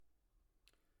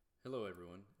Hello,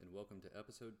 everyone, and welcome to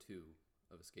episode 2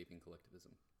 of Escaping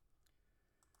Collectivism.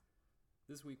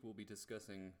 This week we'll be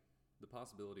discussing the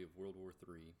possibility of World War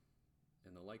III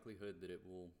and the likelihood that it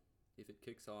will, if it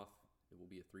kicks off, it will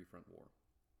be a three-front war.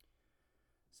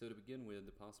 So to begin with,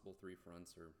 the possible three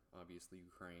fronts are obviously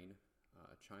Ukraine,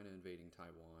 China invading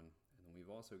Taiwan, and then we've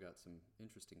also got some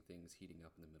interesting things heating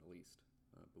up in the Middle East,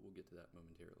 but we'll get to that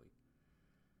momentarily.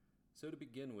 So to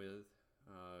begin with,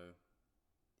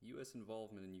 the U.S.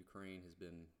 involvement in Ukraine has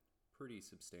been pretty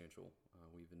substantial.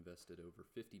 We've invested over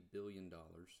 $50 billion.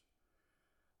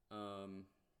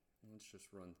 Let's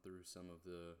just run through some of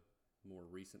the more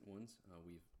recent ones.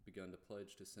 We've begun to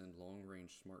pledge to send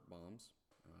long-range smart bombs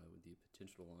with the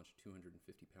potential to launch a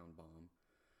 250-pound bomb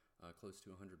close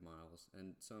to 100 miles,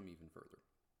 and some even further.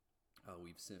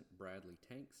 We've sent Bradley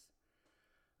tanks.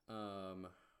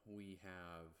 We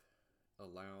have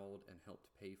allowed and helped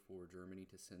pay for Germany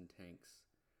to send tanks.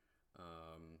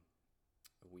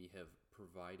 We have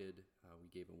provided, we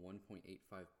gave a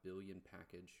 $1.85 billion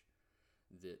package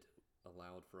that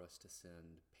allowed for us to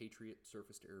send Patriot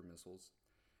surface-to-air missiles,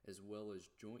 as well as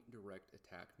Joint Direct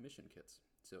Attack Mission Kits.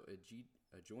 So a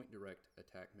Joint Direct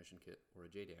Attack Mission Kit, or a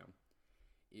JDAM,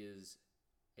 is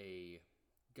a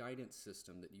guidance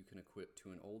system that you can equip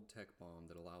to an old tech bomb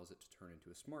that allows it to turn into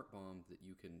a smart bomb that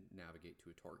you can navigate to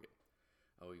a target.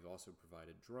 We've also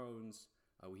provided drones.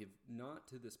 We have not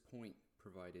to this point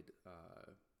provided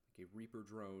like a Reaper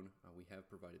drone. We have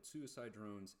provided suicide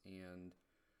drones and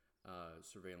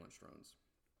surveillance drones.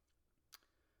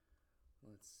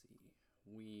 Let's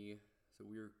see.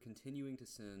 We're continuing to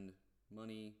send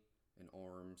money and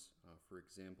arms. For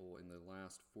example, in the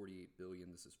last $48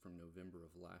 billion, this is from November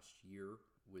of last year,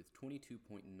 with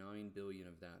 $22.9 billion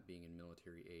of that being in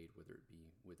military aid, whether it be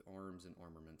with arms and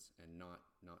armaments and not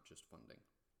just funding.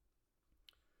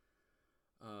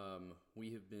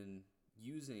 We have been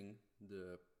using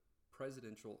the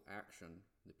presidential action,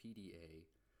 the PDA,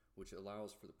 which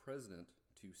allows for the president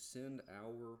to send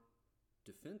our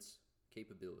defense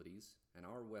capabilities and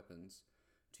our weapons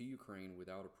to Ukraine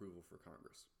without approval for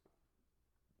Congress.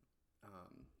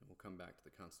 We'll come back to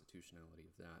the constitutionality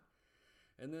of that.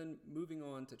 And then moving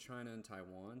on to China and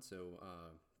Taiwan. So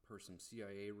per some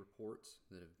CIA reports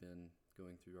that have been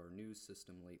going through our news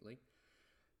system lately,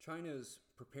 China is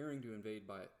preparing to invade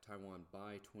Taiwan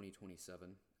by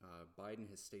 2027. Biden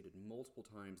has stated multiple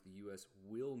times the U.S.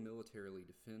 will militarily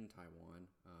defend Taiwan.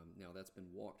 Now that's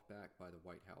been walked back by the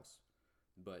White House,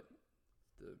 but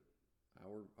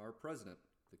our president,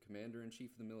 the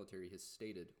commander-in-chief of the military, has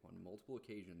stated on multiple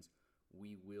occasions,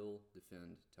 we will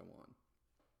defend Taiwan.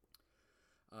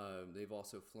 They've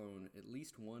also flown at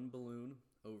least one balloon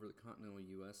over the continental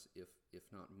U.S., if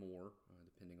not more,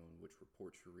 depending on which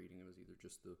reports you're reading. It was either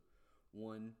just the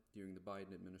one during the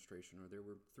Biden administration or there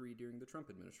were 3 during the Trump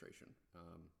administration.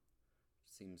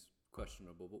 Seems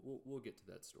questionable, but we'll get to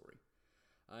that story.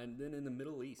 And then in the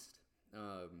Middle East,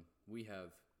 we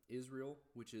have Israel,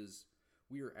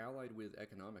 we are allied with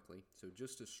economically, so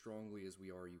just as strongly as we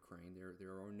are Ukraine.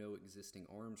 There are no existing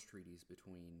arms treaties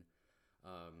between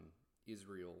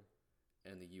Israel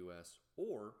and the U.S.,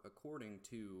 or according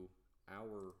to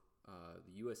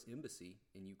the U.S. Embassy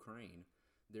in Ukraine,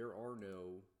 there are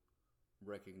no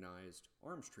recognized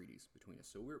arms treaties between us.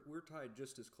 So we're tied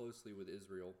just as closely with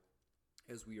Israel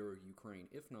as we are Ukraine,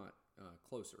 if not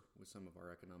closer with some of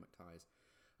our economic ties.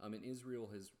 And Israel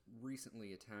has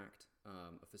recently attacked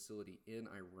a facility in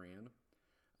Iran.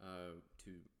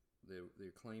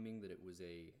 They're claiming that it was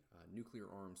a nuclear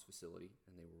arms facility,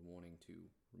 and they were wanting to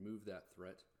remove that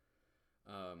threat.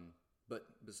 But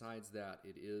besides that,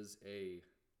 it is a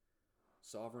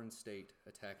sovereign state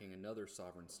attacking another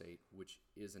sovereign state, which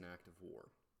is an act of war.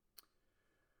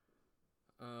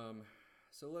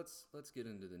 So let's get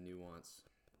into the nuance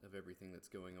of everything that's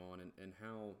going on and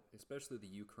how, especially the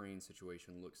Ukraine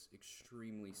situation, looks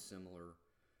extremely similar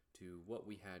to what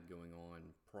we had going on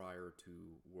prior to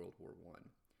World War I.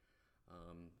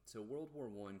 So World War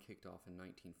I kicked off in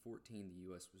 1914. The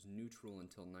U.S. was neutral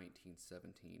until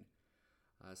 1917.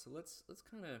 So let's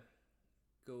kind of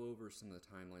go over some of the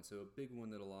timelines. So a big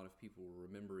one that a lot of people will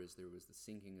remember is there was the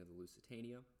sinking of the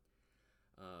Lusitania,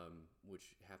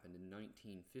 which happened in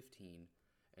 1915,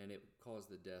 and it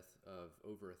caused the death of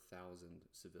over 1,000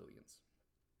 civilians.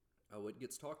 What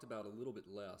gets talked about a little bit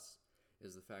less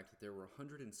is the fact that there were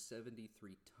 173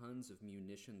 tons of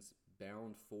munitions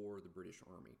bound for the British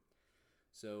Army.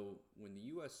 So when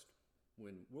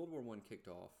World War I kicked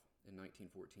off in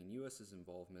 1914, U.S.'s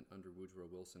involvement under Woodrow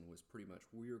Wilson was pretty much,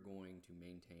 we're going to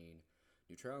maintain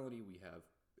neutrality. We have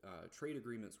trade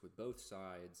agreements with both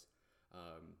sides.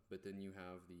 But then you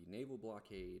have the naval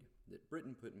blockade that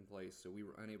Britain put in place, so we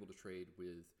were unable to trade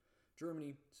with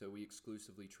Germany, so we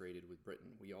exclusively traded with Britain.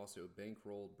 We also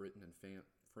bankrolled Britain and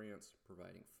France,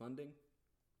 providing funding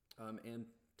and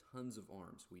tons of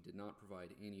arms. We did not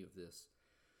provide any of this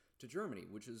to Germany,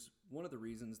 which is one of the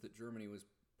reasons that Germany was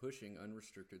pushing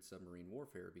unrestricted submarine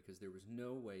warfare, because there was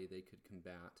no way they could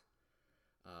combat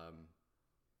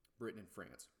Britain and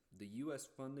France. The U.S.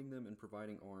 funding them and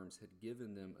providing arms had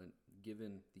given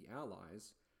the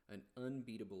Allies an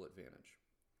unbeatable advantage.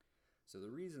 So the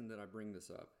reason that I bring this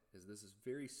up is this is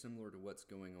very similar to what's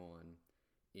going on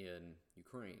in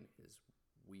Ukraine. Is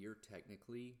we are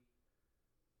technically,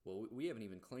 well, we haven't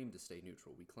even claimed to stay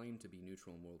neutral. We claimed to be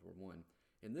neutral in World War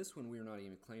I. In this one, we are not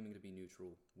even claiming to be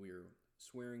neutral. We are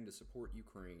swearing to support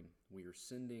Ukraine. We are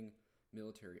sending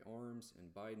military arms. In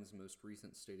Biden's most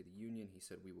recent State of the Union, he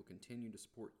said we will continue to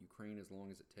support Ukraine as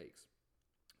long as it takes.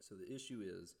 So the issue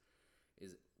is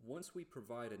once we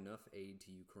provide enough aid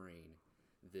to Ukraine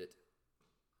that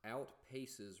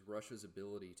outpaces Russia's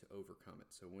ability to overcome it.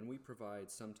 So when we provide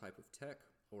some type of tech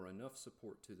or enough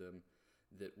support to them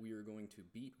that we are going to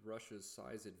beat Russia's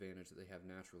size advantage that they have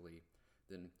naturally,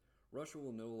 then Russia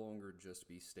will no longer just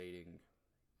be stating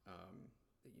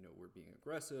that we're being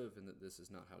aggressive and that this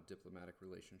is not how diplomatic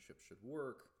relationships should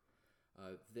work.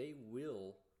 They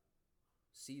will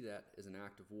see that as an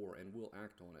act of war and will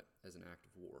act on it as an act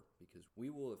of war, because we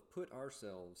will have put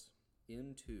ourselves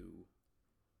into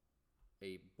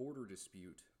a border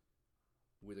dispute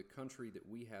with a country that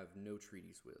we have no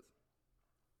treaties with.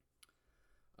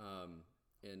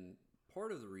 And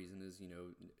part of the reason is,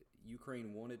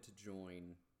 Ukraine wanted to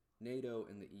join NATO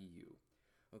and the EU.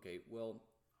 Okay, well,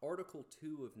 Article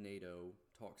 2 of NATO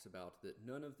talks about that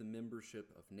none of the membership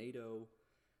of NATO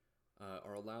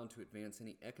are allowed to advance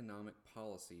any economic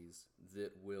policies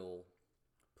that will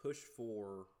push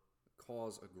for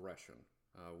cause aggression.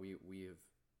 We have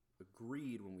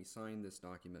agreed when we signed this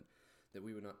document that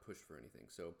we would not push for anything.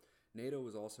 So NATO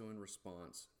was also in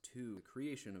response to the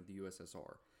creation of the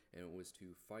USSR, and it was to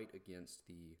fight against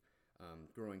the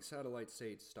growing satellite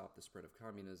states, stop the spread of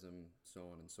communism, so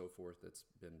on and so forth. That's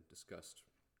been discussed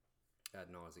ad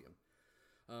nauseum.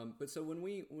 But so when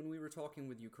we were talking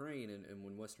with Ukraine and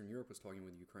when Western Europe was talking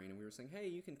with Ukraine and we were saying, hey,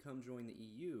 you can come join the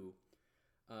EU,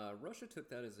 Russia took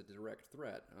that as a direct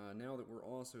threat. Now that we're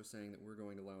also saying that we're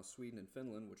going to allow Sweden and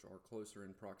Finland, which are closer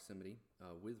in proximity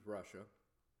with Russia,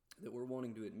 that we're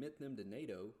wanting to admit them to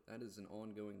NATO, that is an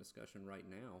ongoing discussion right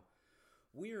now.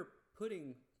 We are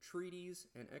putting treaties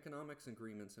and economics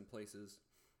agreements in places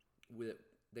that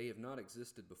they have not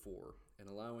existed before, and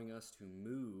allowing us to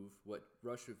move what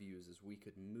Russia views as we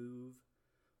could move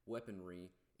weaponry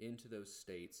into those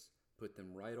states, put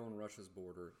them right on Russia's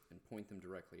border, and point them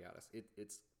directly at us.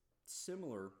 It's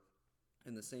similar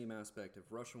in the same aspect if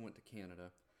Russia went to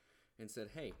Canada and said,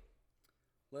 hey,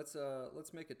 let's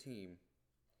make a team.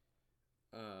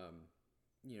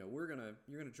 You're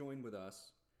gonna join with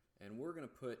us, and we're gonna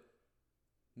put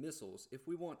missiles, if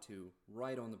we want to,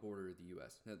 right on the border of the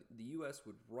U.S. Now, the U.S.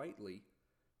 would rightly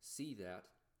see that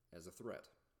as a threat.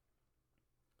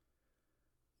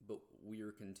 But we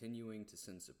are continuing to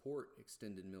send support,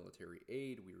 extended military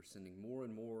aid. We are sending more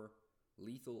and more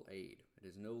lethal aid. It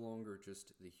is no longer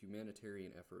just the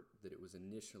humanitarian effort that it was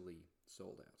initially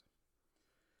sold at.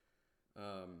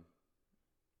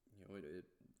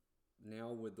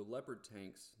 Now with the Leopard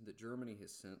tanks that Germany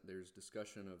has sent, there's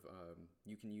discussion of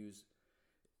you can use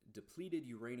depleted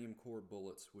uranium core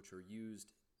bullets, which are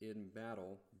used in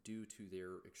battle due to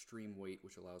their extreme weight,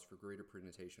 which allows for greater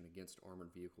penetration against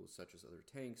armored vehicles such as other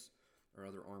tanks or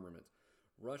other armament.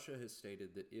 Russia has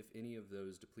stated that if any of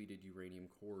those depleted uranium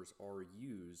cores are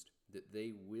used, that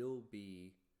they will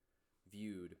be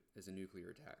viewed as a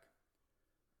nuclear attack.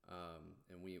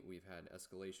 And we've had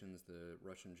escalations. The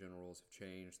Russian generals have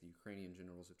changed. The Ukrainian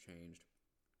generals have changed.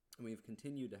 And we've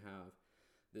continued to have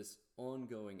this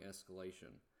ongoing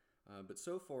escalation. But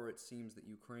so far, it seems that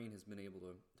Ukraine has been able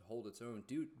to hold its own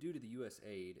due to the U.S.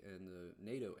 aid and the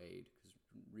NATO aid, because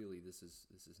really this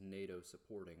is NATO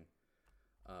supporting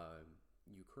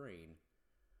Ukraine.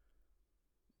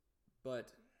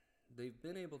 But they've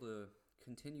been able to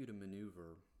continue to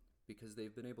maneuver because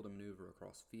they've been able to maneuver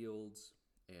across fields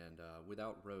and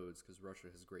without roads, because Russia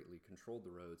has greatly controlled the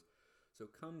roads. So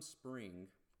come spring,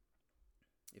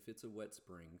 if it's a wet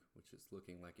spring, which it's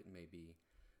looking like it may be,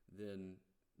 then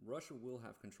Russia will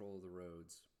have control of the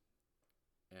roads,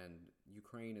 and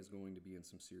Ukraine is going to be in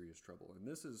some serious trouble. And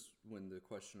this is when the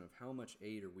question of how much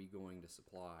aid are we going to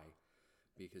supply,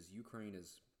 because Ukraine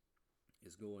is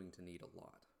going to need a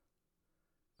lot.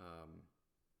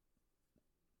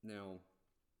 Now,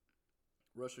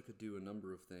 Russia could do a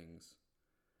number of things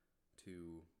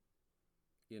to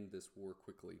end this war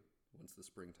quickly. Once the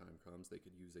springtime comes, they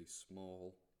could use a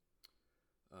small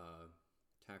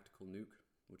tactical nuke,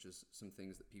 which is some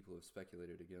things that people have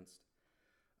speculated against,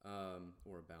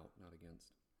 or about, not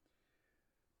against.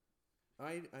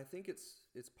 I think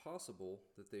it's possible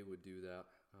that they would do that.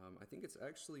 I think it's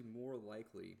actually more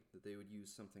likely that they would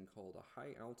use something called a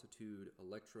high-altitude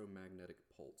electromagnetic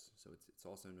pulse. So it's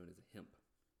also known as a HEMP.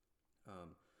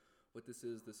 What this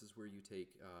is where you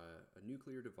take a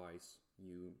nuclear device,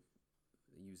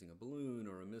 using a balloon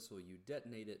or a missile, you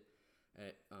detonate it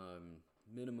at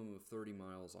minimum of 30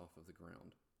 miles off of the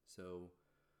ground. So,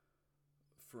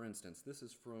 for instance, this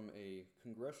is from a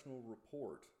congressional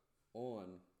report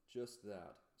on just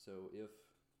that. So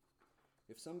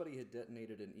if somebody had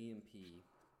detonated an EMP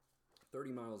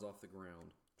 30 miles off the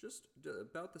ground, just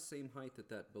about the same height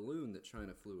that balloon that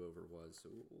China flew over was, so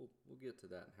we'll get to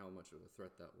that and how much of a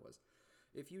threat that was.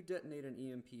 If you detonate an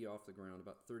EMP off the ground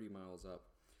about 30 miles up,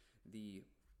 the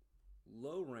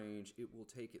low range, it will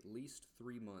take at least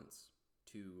 3 months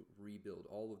to rebuild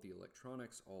all of the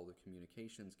electronics, all the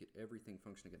communications, get everything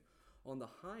functioning again. On the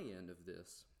high end of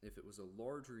this, if it was a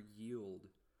larger yield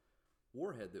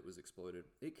warhead that was exploded,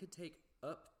 it could take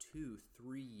up to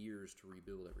 3 years to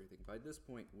rebuild everything. By this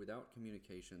point, without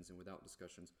communications and without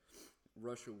discussions,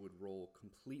 Russia would roll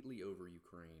completely over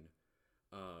Ukraine,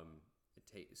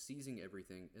 seizing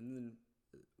everything. And then,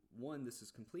 this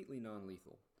is completely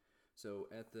non-lethal. So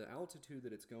at the altitude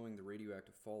that it's going, the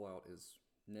radioactive fallout is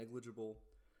negligible,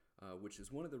 which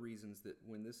is one of the reasons that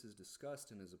when this is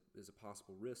discussed and is a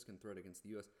possible risk and threat against the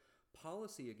U.S.,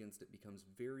 policy against it becomes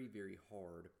very, very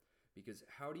hard. Because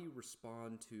how do you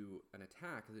respond to an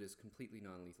attack that is completely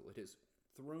non-lethal? It has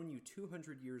thrown you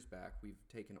 200 years back. We've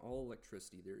taken all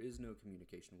electricity. There is no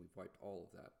communication. We've wiped all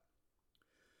of that.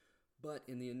 But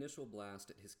in the initial blast,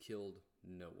 it has killed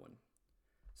no one.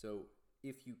 So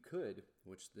if you could,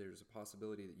 which there's a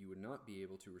possibility that you would not be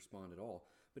able to respond at all,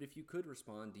 but if you could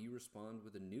respond, do you respond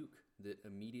with a nuke that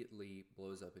immediately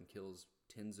blows up and kills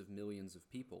tens of millions of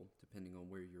people, depending on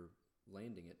where you're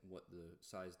landing it and what the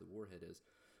size of the warhead is?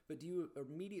 But do you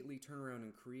immediately turn around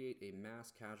and create a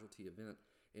mass casualty event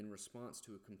in response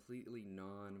to a completely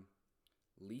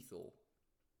non-lethal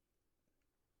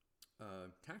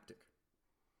tactic?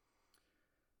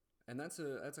 And that's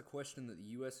a question that the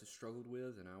U.S. has struggled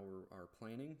with in our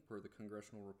planning per the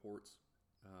congressional reports.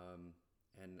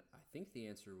 And I think the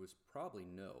answer was probably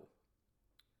no.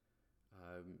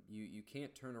 You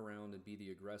can't turn around and be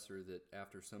the aggressor that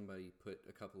after somebody put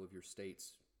a couple of your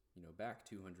states, back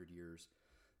 200 years,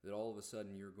 that all of a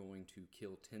sudden you're going to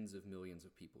kill tens of millions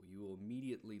of people. You will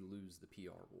immediately lose the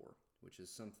PR war, which is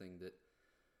something that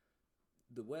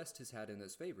the West has had in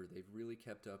its favor. They've really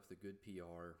kept up the good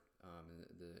PR,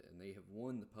 and they have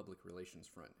won the public relations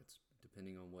front. It's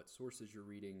depending on what sources you're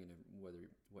reading and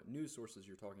what news sources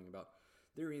you're talking about.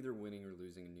 They're either winning or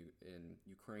losing in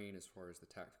Ukraine as far as the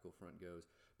tactical front goes.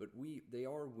 But they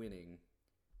are winning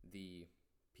the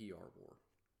PR war.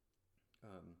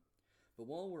 But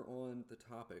while we're on the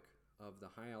topic of the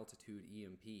high-altitude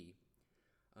EMP,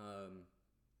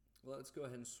 let's go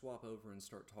ahead and swap over and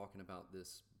start talking about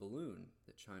this balloon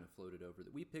that China floated over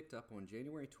that we picked up on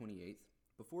January 28th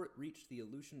before it reached the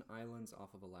Aleutian Islands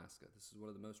off of Alaska. This is one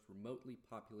of the most remotely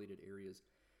populated areas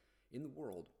in the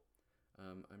world.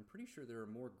 I'm pretty sure there are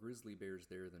more grizzly bears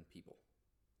there than people.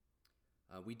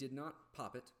 We did not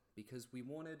pop it because we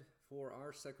wanted for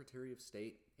our Secretary of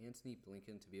State, Antony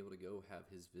Blinken, to be able to go have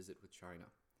his visit with China.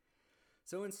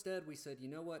 So instead, we said, you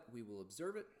know what? We will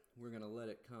observe it. We're going to let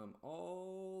it come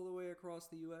all the way across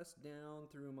the U.S., down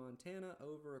through Montana,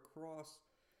 over across,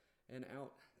 and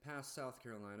out past South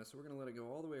Carolina. So we're going to let it go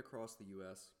all the way across the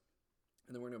U.S.,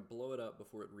 and then we're going to blow it up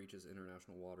before it reaches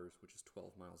international waters, which is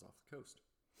 12 miles off the coast.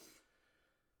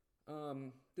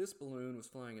 This balloon was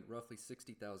flying at roughly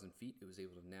 60,000 feet. It was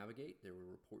able to navigate. There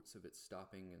were reports of it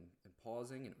stopping and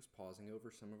pausing, and it was pausing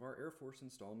over some of our Air Force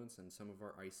installments and some of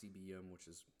our ICBM, which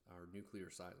is our nuclear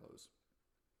silos.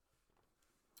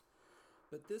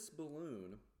 But this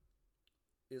balloon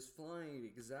is flying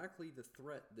exactly the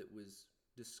threat that was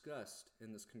discussed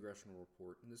in this congressional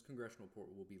report, and this congressional report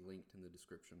will be linked in the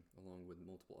description along with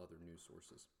multiple other news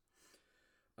sources.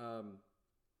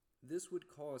 This would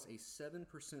cause a 7%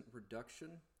 reduction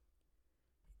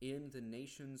in the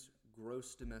nation's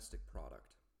gross domestic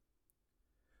product,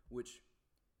 which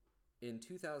in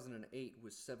 2008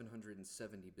 was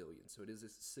 $770 billion. So it is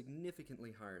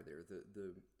significantly higher there.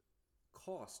 The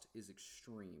cost is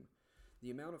extreme.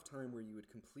 The amount of time where you would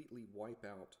completely wipe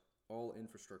out all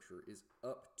infrastructure is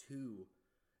up to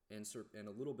and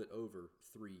a little bit over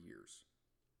 3 years.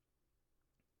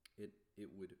 it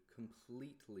would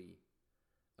completely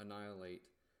annihilate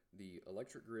the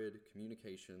electric grid,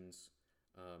 communications,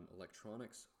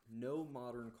 electronics. No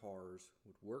modern cars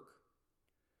would work.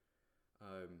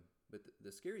 But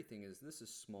the scary thing is this is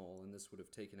small, and this would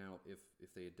have taken out,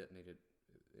 if they had detonated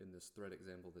in this threat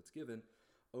example that's given,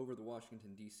 over the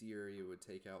Washington, D.C. area, it would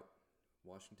take out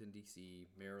Washington, D.C.,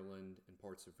 Maryland, and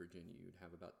parts of Virginia. You'd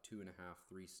have about 2.5,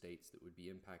 3 states that would be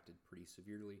impacted pretty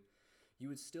severely. You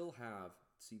would still have,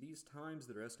 see, these times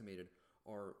that are estimated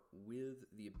are with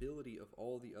the ability of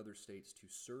all the other states to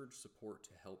surge support to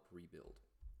help rebuild.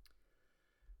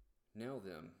 Now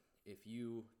then, if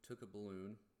you took a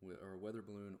balloon, or a weather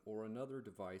balloon, or another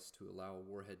device to allow a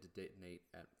warhead to detonate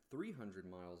at 300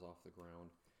 miles off the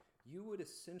ground, you would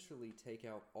essentially take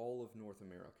out all of North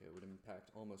America. It would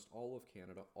impact almost all of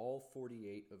Canada, all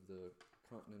 48 of the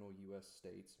continental U.S.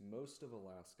 states, most of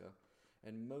Alaska,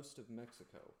 and most of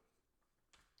Mexico.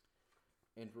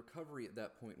 And recovery at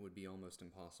that point would be almost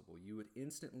impossible. You would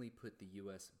instantly put the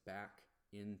U.S. back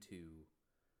into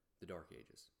the Dark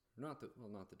Ages. Not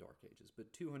the Dark Ages,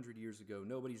 but 200 years ago,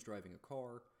 nobody's driving a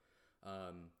car,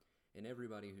 and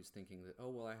everybody who's thinking that, oh,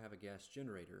 well, I have a gas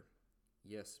generator.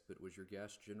 Yes, but was your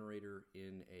gas generator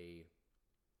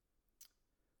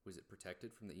was it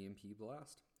protected from the EMP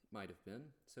blast? It might have been.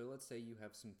 So let's say you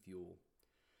have some fuel.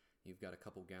 You've got a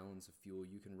couple gallons of fuel.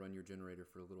 You can run your generator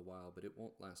for a little while, but it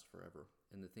won't last forever.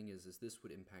 And the thing is this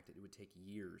would impact it. It would take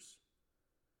years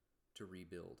to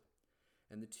rebuild.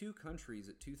 And the two countries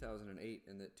at 2008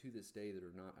 and that to this day that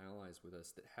are not allies with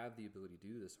us that have the ability to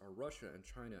do this are Russia and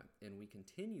China. And we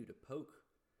continue to poke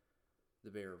the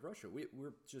bear of Russia.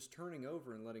 We're just turning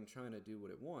over and letting China do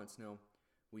what it wants. Now,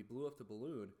 we blew up the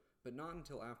balloon, but not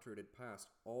until after it had passed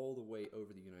all the way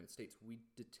over the United States. We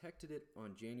detected it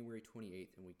on January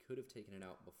 28th, and we could have taken it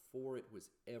out before it was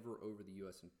ever over the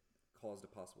U.S. and caused a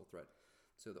possible threat.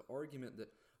 So the argument that,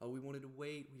 oh, we wanted to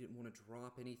wait, we didn't want to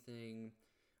drop anything,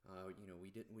 we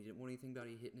didn't want anything about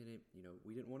hitting it,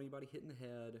 we didn't want anybody hitting the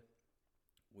head.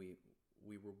 We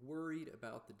were worried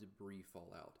about the debris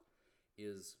fallout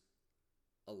is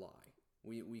a lie.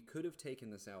 We could have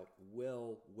taken this out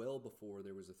well before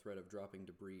there was a threat of dropping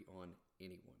debris on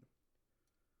anyone.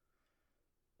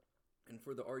 And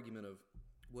for the argument of,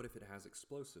 what if it has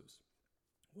explosives?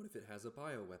 What if it has a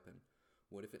bioweapon?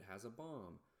 What if it has a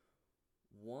bomb?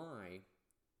 Why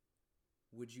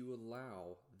would you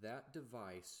allow that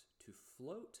device to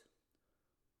float?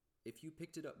 If you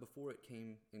picked it up before it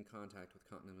came in contact with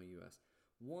continental U.S.,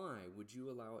 why would you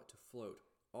allow it to float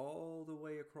all the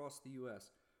way across the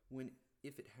U.S. when,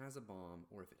 if it has a bomb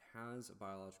or if it has a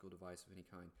biological device of any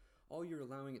kind, all you're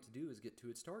allowing it to do is get to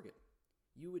its target?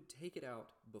 You would take it out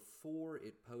before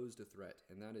it posed a threat,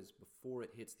 and that is before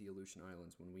it hits the Aleutian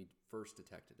Islands when we first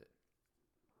detected it.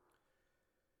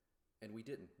 And we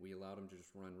didn't. We allowed them to just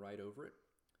run right over it.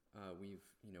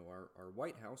 Our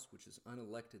White House, which is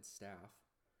unelected staff,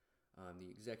 the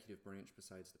executive branch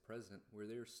besides the president, where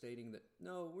they're stating that,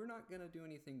 no, we're not going to do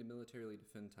anything to militarily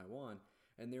defend Taiwan.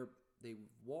 And they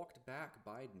walked back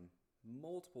Biden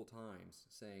multiple times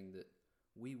saying that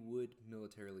we would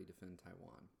militarily defend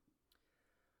Taiwan.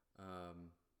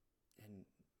 And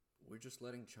we're just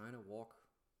letting China walk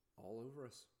all over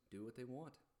us, do what they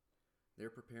want. They're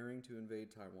preparing to invade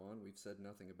Taiwan. We've said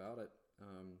nothing about it,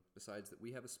 besides that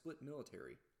we have a split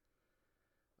military.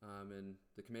 And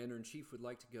the commander-in-chief would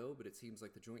like to go, but it seems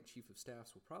like the Joint Chief of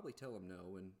Staffs will probably tell him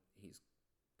no, and he's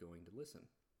going to listen.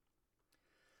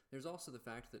 There's also the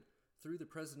fact that through the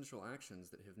presidential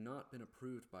actions that have not been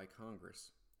approved by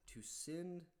Congress to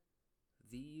send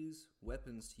these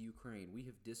weapons to Ukraine, we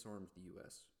have disarmed the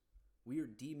U.S. We are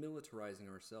demilitarizing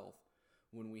ourselves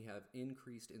when we have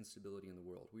increased instability in the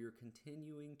world. We are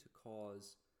continuing to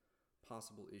cause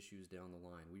possible issues down the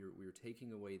line. We are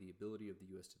taking away the ability of the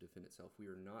U.S. to defend itself. We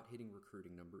are not hitting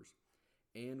recruiting numbers,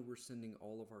 and we're sending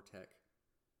all of our tech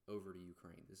over to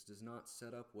Ukraine. This does not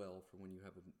set up well for when you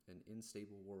have an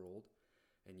unstable world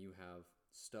and you have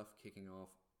stuff kicking off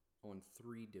on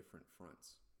 3 different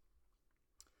fronts.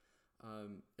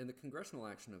 And the congressional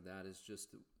action of that is just,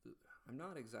 I'm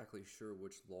not exactly sure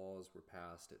which laws were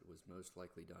passed. It was most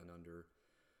likely done under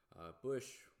Bush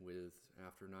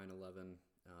after 9/11,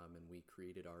 and we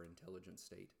created our intelligence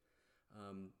state.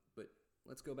 But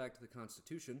let's go back to the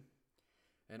Constitution.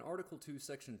 And Article 2,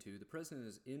 Section 2, the President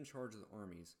is in charge of the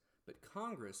armies, but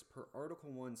Congress, per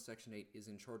Article 1, Section 8, is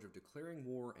in charge of declaring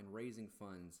war and raising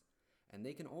funds, and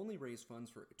they can only raise funds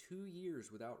for 2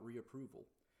 years without reapproval.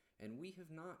 And we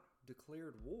have not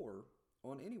declared war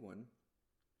on anyone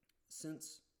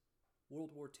since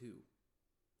World War II.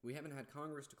 We haven't had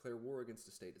Congress declare war against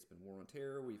a state. It's been war on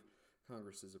terror.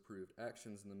 Congress has approved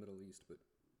actions in the Middle East, but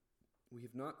we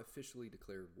have not officially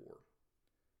declared war.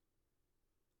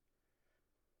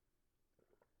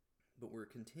 But we're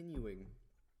continuing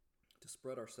to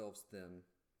spread ourselves thin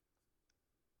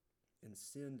and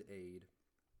send aid.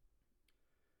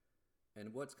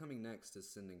 And what's coming next is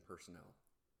sending personnel.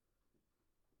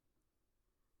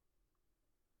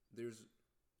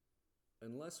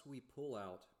 Unless we pull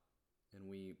out and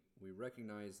we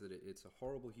recognize that it's a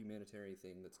horrible humanitarian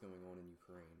thing that's going on in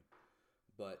Ukraine,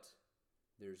 but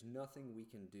there's nothing we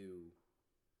can do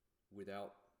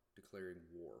without declaring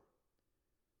war.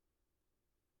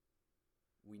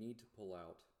 We need to pull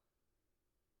out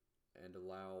and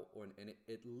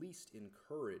at least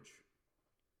encourage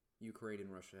Ukraine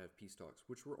and Russia to have peace talks,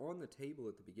 which were on the table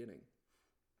at the beginning.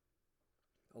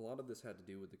 A lot of this had to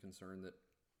do with the concern that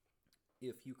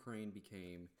if Ukraine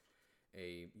became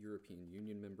a European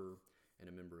Union member and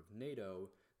a member of NATO,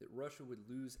 that Russia would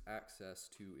lose access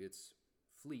to its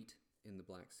fleet in the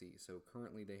Black Sea. So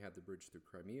currently they have the bridge through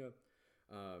Crimea.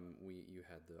 You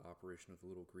had the operation of the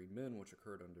Little Green Men, which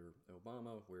occurred under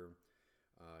Obama, where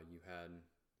you had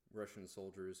Russian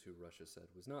soldiers who Russia said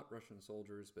was not Russian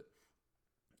soldiers, but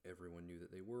everyone knew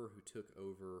that they were, who took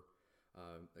over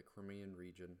the Crimean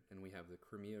region, and we have the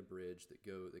Crimea Bridge that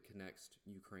connects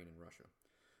Ukraine and Russia.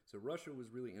 So Russia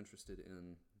was really interested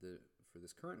for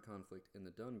this current conflict in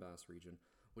the Donbass region,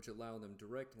 which allowed them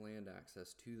direct land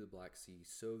access to the Black Sea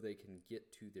so they can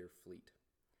get to their fleet.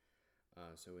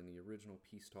 So in the original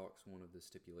peace talks, one of the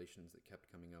stipulations that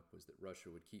kept coming up was that Russia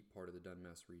would keep part of the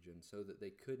Donbass region so that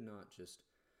they could not just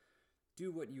do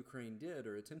what Ukraine did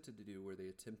or attempted to do, where they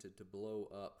attempted to blow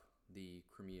up the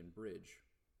Crimean Bridge,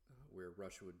 where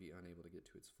Russia would be unable to get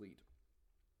to its fleet.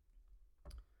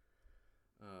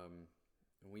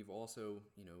 We've also,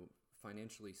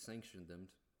 financially sanctioned them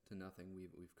to nothing.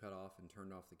 We've cut off and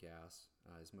turned off the gas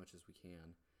as much as we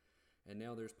can. And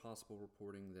now there's possible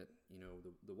reporting that,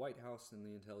 the White House and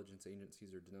the intelligence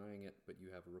agencies are denying it, but you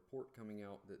have a report coming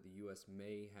out that the U.S.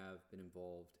 may have been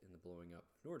involved in the blowing up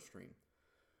of Nord Stream,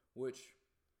 which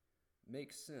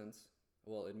makes sense.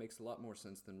 Well, it makes a lot more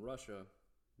sense than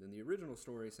the original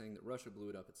story saying that Russia blew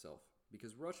it up itself.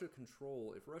 Because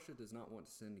if Russia does not want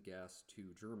to send gas to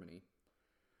Germany,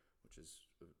 which is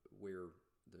where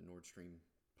the Nord Stream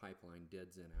pipeline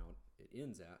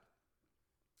ends at,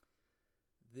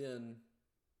 then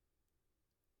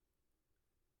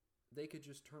they could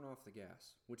just turn off the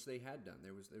gas, which they had done.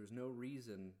 There was no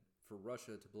reason for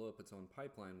Russia to blow up its own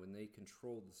pipeline when they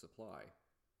controlled the supply.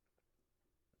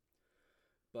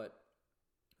 But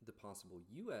the possible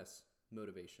U.S.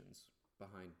 motivations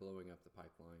behind blowing up the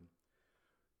pipeline,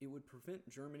 it would prevent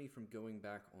Germany from going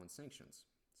back on sanctions.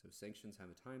 So sanctions have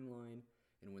a timeline,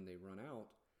 and when they run out,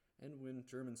 and when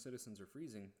German citizens are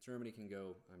freezing, Germany can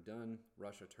go, I'm done.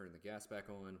 Russia, turn the gas back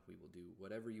on. We will do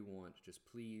whatever you want. Just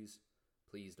please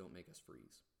don't make us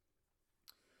freeze.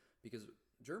 Because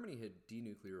Germany had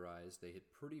denuclearized, they had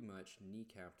pretty much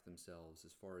kneecapped themselves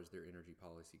as far as their energy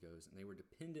policy goes, and they were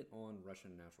dependent on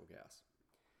Russian natural gas.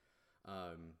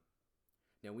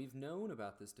 Now, we've known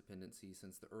about this dependency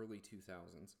since the early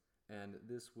 2000s, and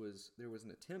there was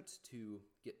an attempt to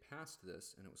get past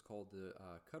this, and it was called the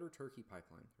Qatar-Turkey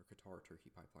pipeline, or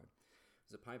Qatar-Turkey pipeline.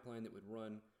 It was a pipeline that would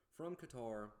run from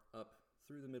Qatar up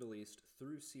through the Middle East,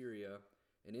 through Syria,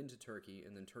 and into Turkey,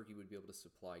 and then Turkey would be able to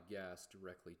supply gas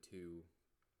directly to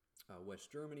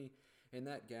West Germany, and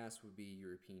that gas would be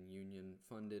European Union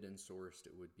funded and sourced.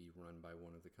 It would be run by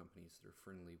one of the companies that are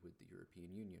friendly with the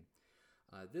European Union.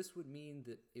 This would mean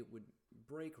that it would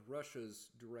break Russia's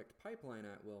direct pipeline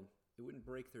it wouldn't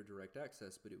break their direct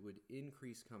access, but it would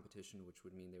increase competition, which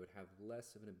would mean they would have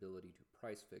less of an ability to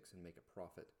price fix and make a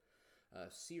profit.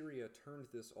 Syria turned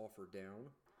this offer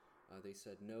down. They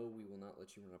said, no, we will not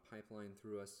let you run a pipeline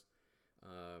through us.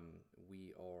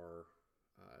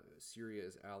 Syria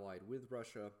is allied with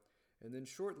Russia. And then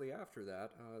shortly after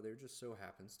that, there just so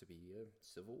happens to be a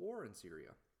civil war in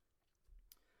Syria.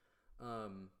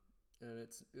 And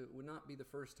it would not be the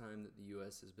first time that the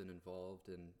U.S. has been involved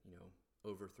in,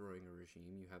 overthrowing a regime.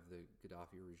 You have the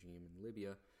Gaddafi regime in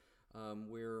Libya,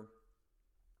 where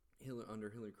under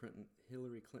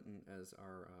Hillary Clinton as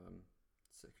our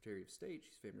Secretary of State,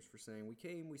 she's famous for saying, we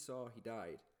came, we saw, he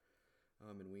died.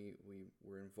 And we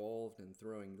were involved in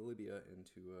throwing Libya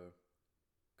into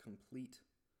a complete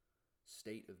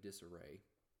state of disarray.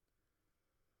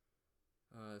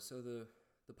 So the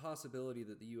possibility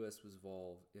that the U.S. was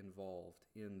involved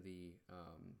in the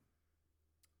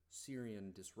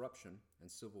Syrian disruption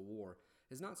and civil war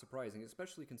is not surprising,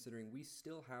 especially considering we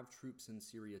still have troops in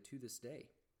Syria to this day.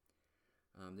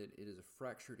 That it is a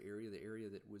fractured area, the area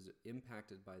that was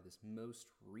impacted by this most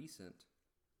recent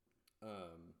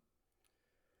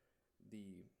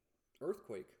the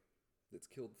earthquake that's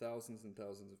killed thousands and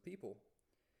thousands of people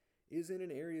is in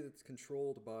an area that's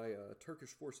controlled by Turkish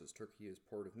forces. Turkey is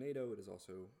part of NATO. It is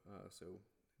also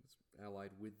it's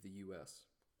allied with the U.S.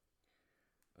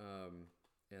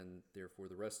 And therefore,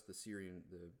 the rest of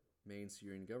the main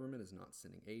Syrian government is not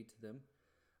sending aid to them.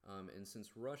 And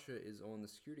since Russia is on the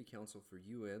Security Council for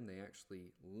UN, they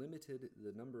actually limited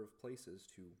the number of places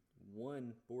to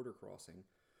one border crossing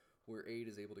where aid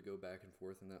is able to go back and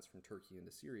forth, and that's from Turkey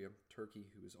into Syria. Turkey,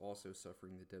 who is also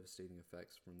suffering the devastating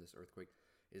effects from this earthquake,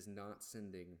 is not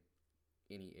sending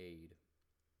any aid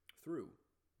through,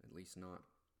 at least not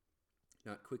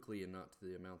quickly and not to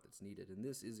the amount that's needed. And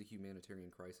this is a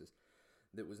humanitarian crisis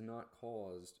that was not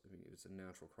caused, it was a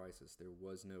natural crisis. There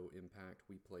was no impact.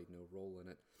 We played no role in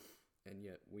it. And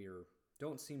yet we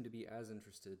don't seem to be as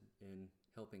interested in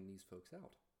helping these folks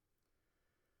out.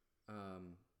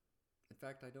 In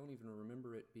fact, I don't even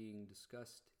remember it being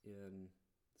discussed in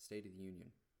the State of the Union.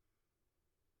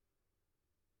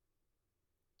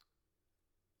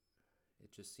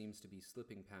 It just seems to be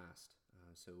slipping past.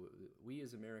 So we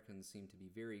as Americans seem to be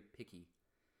very picky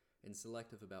and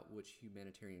selective about which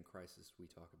humanitarian crisis we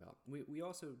talk about. We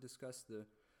also discuss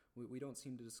we don't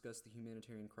seem to discuss the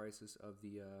humanitarian crisis of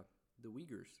the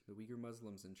Uyghurs, the Uyghur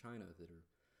Muslims in China that are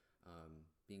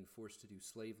being forced to do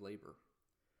slave labor,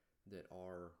 that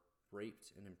are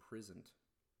raped and imprisoned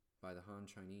by the Han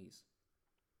Chinese.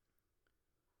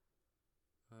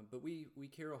 But we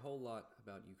care a whole lot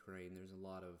about Ukraine. There's a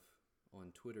lot of,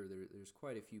 on Twitter, there's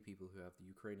quite a few people who have the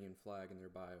Ukrainian flag in their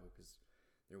bio because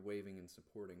they're waving and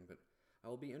supporting. But I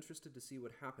will be interested to see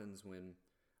what happens when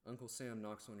Uncle Sam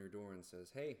knocks on your door and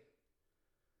says, hey,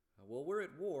 well, we're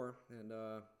at war, and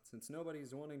since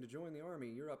nobody's wanting to join the army,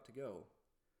 you're up to go.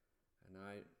 And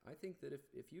I think that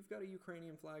if you've got a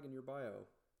Ukrainian flag in your bio,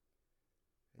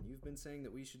 and you've been saying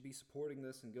that we should be supporting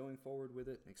this and going forward with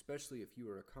it, especially if you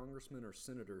are a congressman or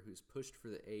senator who's pushed for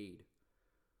the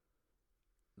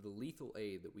lethal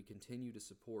aid that we continue to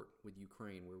support with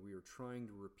Ukraine, where we are trying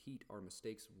to repeat our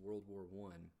mistakes of World War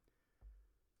I,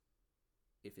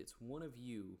 if it's one of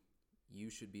you, you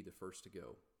should be the first to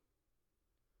go.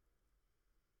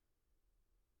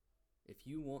 If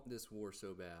you want this war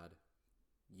so bad,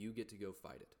 you get to go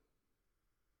fight it.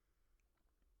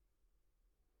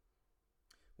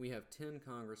 We have 10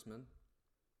 congressmen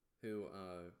who,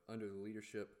 under the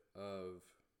leadership of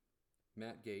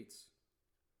Matt Gaetz,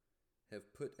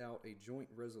 have put out a joint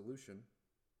resolution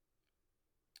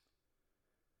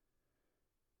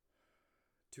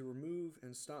to remove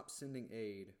and stop sending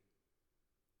aid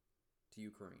to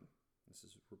Ukraine. This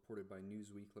is reported by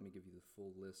Newsweek. Let me give you the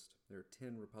full list. There are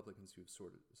 10 Republicans who have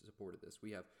supported this.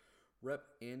 We have Rep.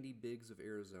 Andy Biggs of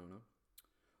Arizona,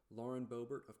 Lauren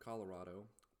Boebert of Colorado,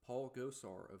 Paul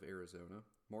Gosar of Arizona,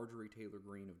 Marjorie Taylor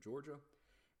Greene of Georgia,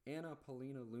 Anna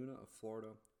Paulina Luna of Florida,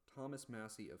 Thomas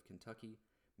Massey of Kentucky,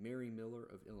 Mary Miller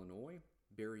of Illinois,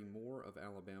 Barry Moore of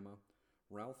Alabama,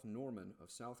 Ralph Norman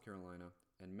of South Carolina,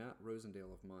 and Matt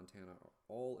Rosendale of Montana are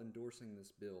all endorsing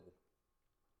this bill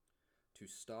to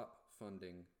stop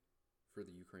funding for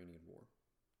the Ukrainian war.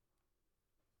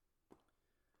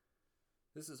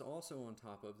 This is also on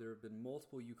top of, there have been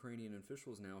multiple Ukrainian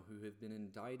officials now who have been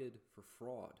indicted for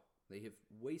fraud. They have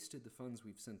wasted the funds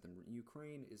we've sent them.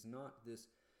 Ukraine is not this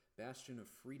bastion of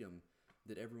freedom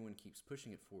that everyone keeps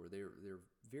pushing it for. They're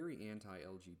very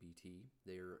anti-LGBT.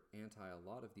 They're anti a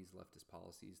lot of these leftist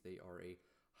policies. They are a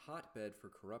hotbed for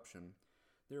corruption.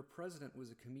 Their president was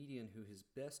a comedian who his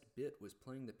best bit was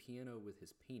playing the piano with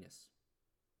his penis.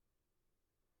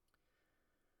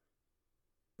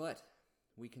 But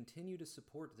we continue to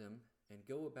support them and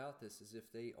go about this as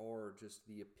if they are just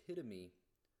the epitome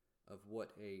of what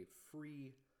a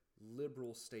free,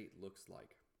 liberal state looks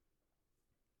like.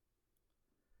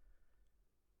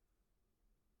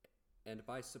 And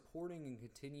by supporting and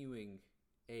continuing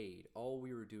aid, all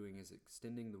we are doing is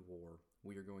extending the war.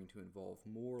 We are going to involve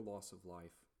more loss of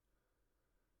life.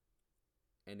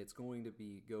 And it's going to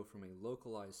go from a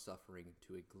localized suffering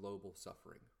to a global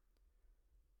suffering.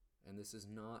 And this is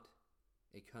not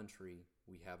a country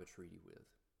we have a treaty with.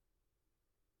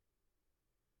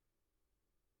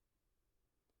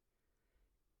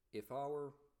 If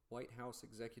our White House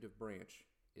executive branch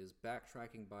is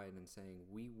backtracking Biden and saying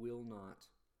we will not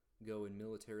go and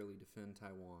militarily defend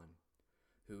Taiwan,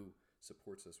 who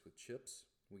supports us with chips,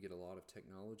 we get a lot of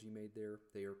technology made there.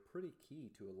 They are pretty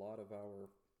key to a lot of our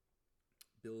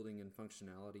building and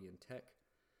functionality and tech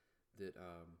that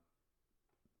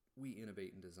we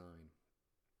innovate and design.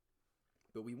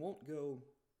 But we won't go,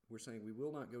 we're saying we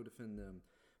will not go defend them,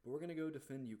 but we're going to go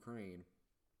defend Ukraine,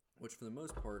 which for the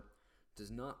most part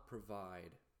does not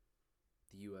provide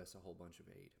the U.S. a whole bunch of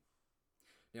aid.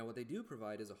 Now, what they do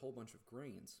provide is a whole bunch of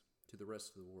grains to the rest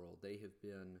of the world. They have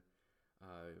been,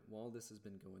 while this has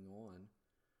been going on,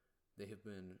 they have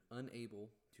been unable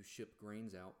to ship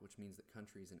grains out, which means that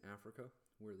countries in Africa,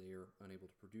 where they are unable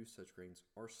to produce such grains,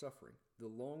 are suffering. The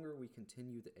longer we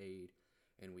continue the aid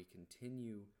and we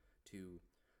continue to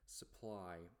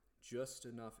supply just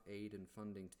enough aid and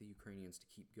funding to the Ukrainians to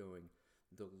keep going,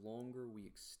 the longer we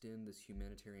extend this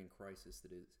humanitarian crisis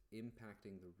that is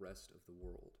impacting the rest of the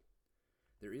world.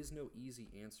 There is no easy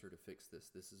answer to fix this.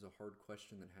 This is a hard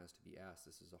question that has to be asked.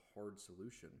 This is a hard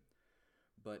solution.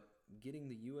 But getting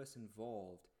the U.S.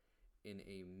 involved in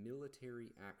a military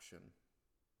action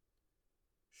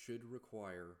should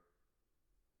require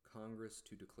Congress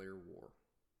to declare war.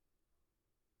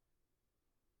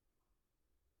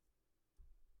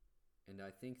 And I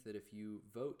think that if you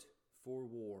vote for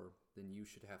war, then you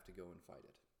should have to go and fight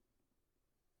it.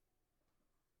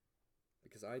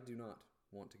 Because I do not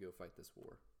want to go fight this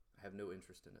war. I have no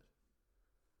interest in it.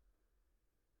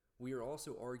 We are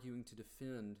also arguing to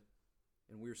defend,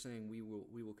 and we're saying we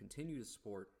will continue to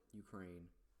support Ukraine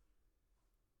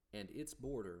and its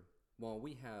border while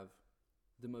we have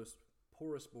the most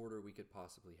porous border we could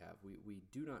possibly have. We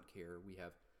do not care. We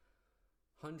have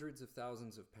hundreds of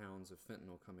thousands of pounds of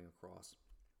fentanyl coming across.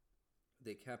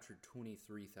 They captured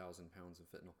 23,000 pounds of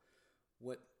fentanyl.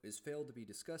 What is failed to be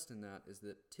discussed in that is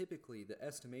that typically the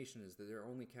estimation is that they're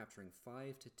only capturing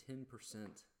 5 to 10%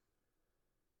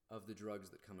 of the drugs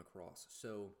that come across.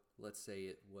 So let's say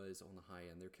it was on the high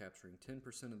end. They're capturing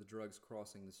 10% of the drugs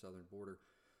crossing the southern border.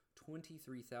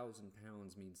 23,000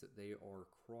 pounds means that they are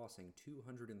crossing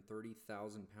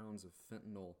 230,000 pounds of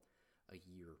fentanyl a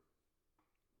year.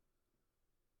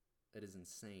 That is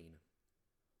insane.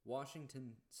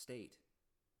 Washington State,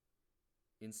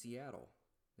 in Seattle,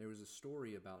 there was a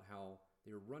story about how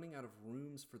they were running out of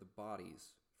rooms for the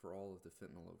bodies for all of the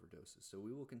fentanyl overdoses. So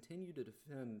we will continue to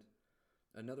defend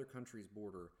another country's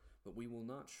border, but we will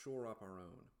not shore up our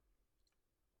own.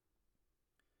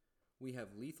 We have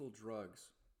lethal drugs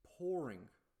pouring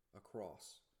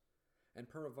across. And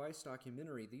per a Vice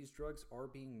documentary, these drugs are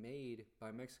being made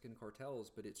by Mexican cartels,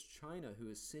 but it's China who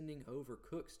is sending over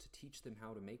cooks to teach them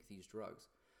how to make these drugs.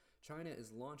 China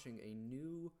is launching a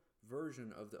new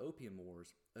version of the opium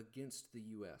wars against the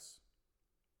U.S.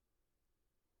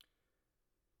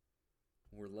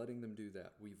 We're letting them do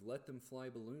that. We've let them fly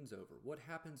balloons over. What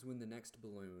happens when the next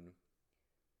balloon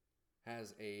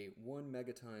has a 1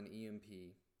 megaton EMP,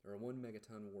 or a 1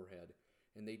 megaton warhead,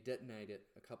 and they detonate it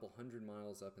a couple hundred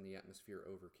miles up in the atmosphere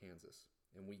over Kansas,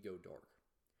 and we go dark?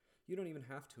 You don't even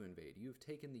have to invade. You have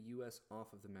taken the U.S.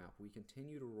 off of the map. We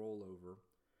continue to roll over.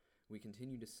 We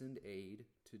continue to send aid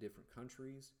to different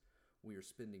countries. We are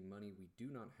spending money we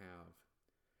do not have,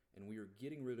 and we are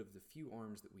getting rid of the few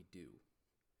arms that we do.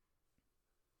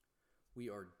 We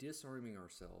are disarming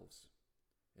ourselves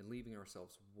and leaving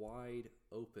ourselves wide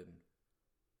open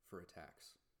for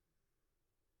attacks.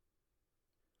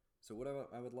 So what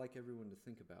I would like everyone to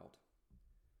think about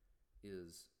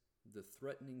is the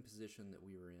threatening position that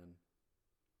we are in,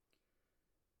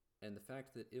 and the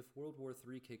fact that if World War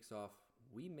III kicks off,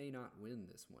 we may not win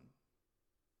this one.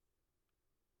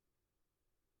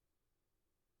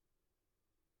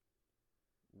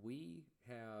 We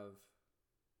have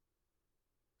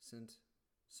sent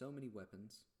so many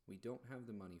weapons. We don't have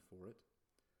the money for it.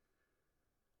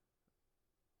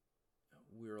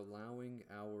 We're allowing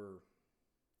our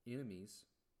enemies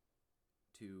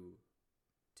to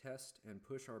test and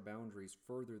push our boundaries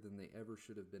further than they ever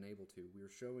should have been able to. We're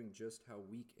showing just how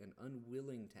weak and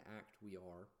unwilling to act we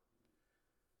are.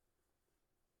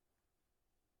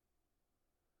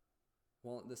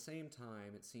 While at the same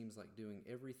time, it seems like doing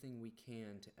everything we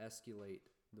can to escalate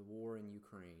the war in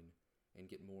Ukraine and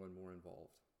get more and more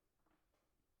involved.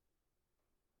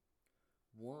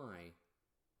 Why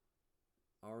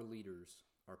our leaders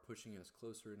are pushing us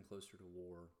closer and closer to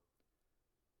war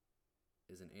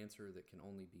is an answer that can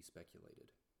only be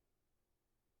speculated.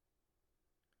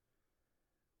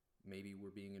 Maybe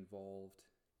we're being involved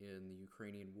in the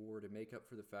Ukrainian war to make up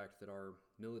for the fact that our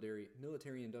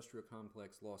military-industrial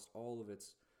complex lost all of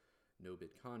its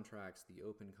no-bid contracts, the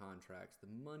open contracts,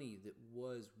 the money that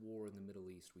was war in the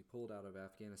Middle East. We pulled out of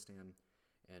Afghanistan,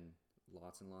 and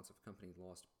lots of companies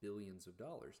lost billions of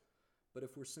dollars. But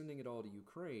if we're sending it all to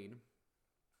Ukraine,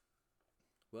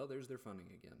 well, there's their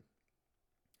funding again.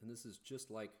 And this is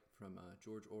just like from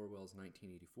George Orwell's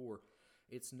 1984.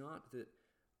 It's not that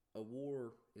a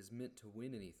war is meant to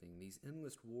win anything. These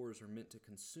endless wars are meant to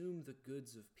consume the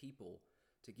goods of people,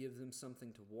 to give them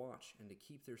something to watch, and to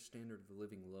keep their standard of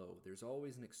living low. There's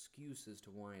always an excuse as to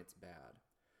why it's bad.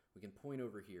 We can point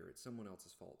over here. It's someone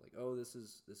else's fault. Like, oh, this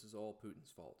is all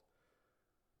Putin's fault.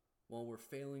 While we're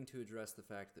failing to address the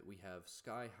fact that we have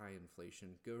sky-high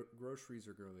inflation, groceries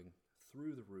are growing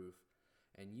through the roof,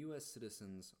 and U.S.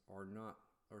 citizens are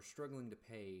struggling to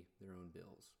pay their own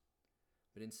bills.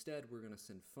 But instead, we're going to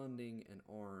send funding and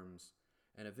arms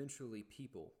and eventually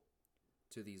people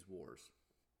to these wars.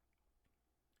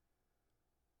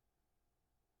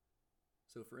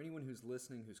 So for anyone who's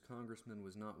listening whose congressman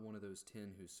was not one of those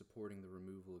 10 who's supporting the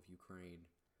removal of Ukraine,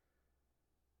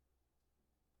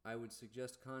 I would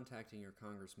suggest contacting your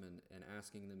congressman and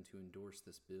asking them to endorse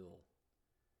this bill,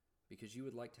 because you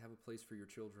would like to have a place for your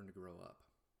children to grow up.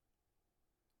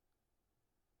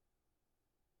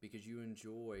 Because you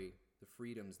enjoy the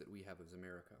freedoms that we have as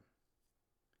America.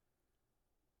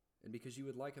 And because you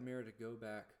would like America to go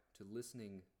back to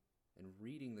listening and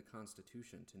reading the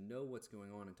Constitution, to know what's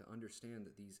going on and to understand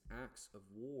that these acts of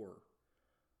war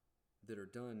that are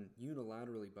done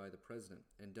unilaterally by the president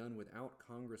and done without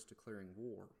Congress declaring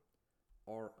war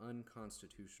are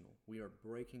unconstitutional. We are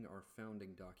breaking our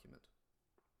founding document.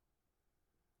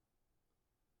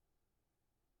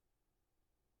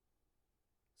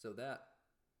 So that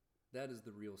is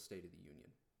the real state of the union.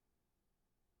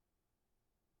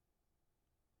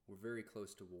 We're very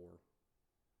close to war,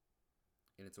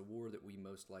 and it's a war that we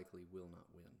most likely will not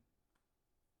win.